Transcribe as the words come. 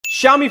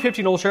Xiaomi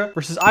 15 Ultra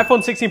versus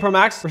iPhone 16 Pro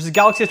Max versus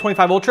Galaxy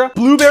S25 Ultra.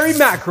 Blueberry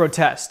macro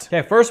test.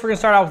 Okay, first we're gonna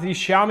start out with the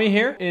Xiaomi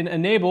here and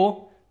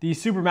enable the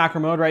super macro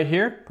mode right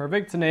here.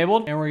 Perfect, it's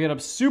enabled. And we're gonna get up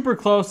super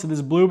close to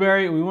this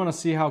blueberry. We wanna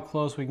see how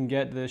close we can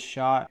get to this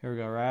shot. Here we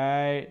go,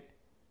 right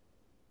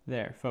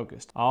there,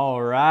 focused.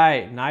 All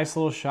right, nice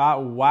little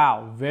shot.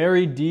 Wow,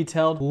 very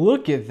detailed.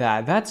 Look at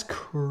that, that's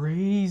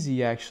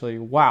crazy actually.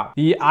 Wow.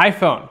 The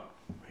iPhone,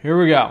 here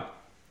we go.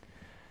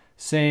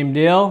 Same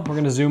deal, we're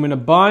gonna zoom in a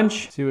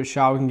bunch, see what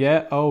shot we can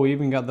get. Oh, we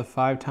even got the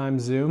 5x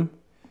zoom.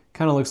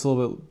 Kind of looks a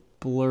little bit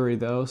blurry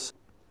though.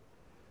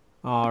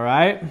 All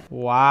right,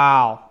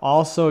 wow,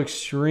 also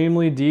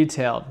extremely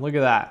detailed. Look at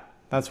that.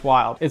 That's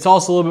wild. It's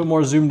also a little bit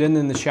more zoomed in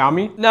than the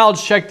Xiaomi. Now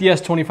let's check the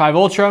S25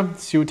 Ultra,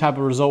 see what type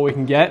of result we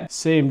can get.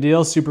 Same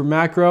deal, super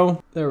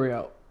macro. There we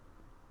go.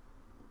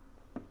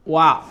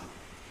 Wow.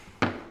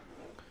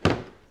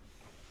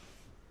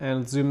 And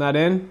let's zoom that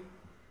in.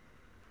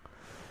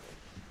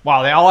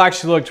 Wow, they all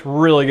actually looked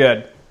really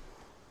good.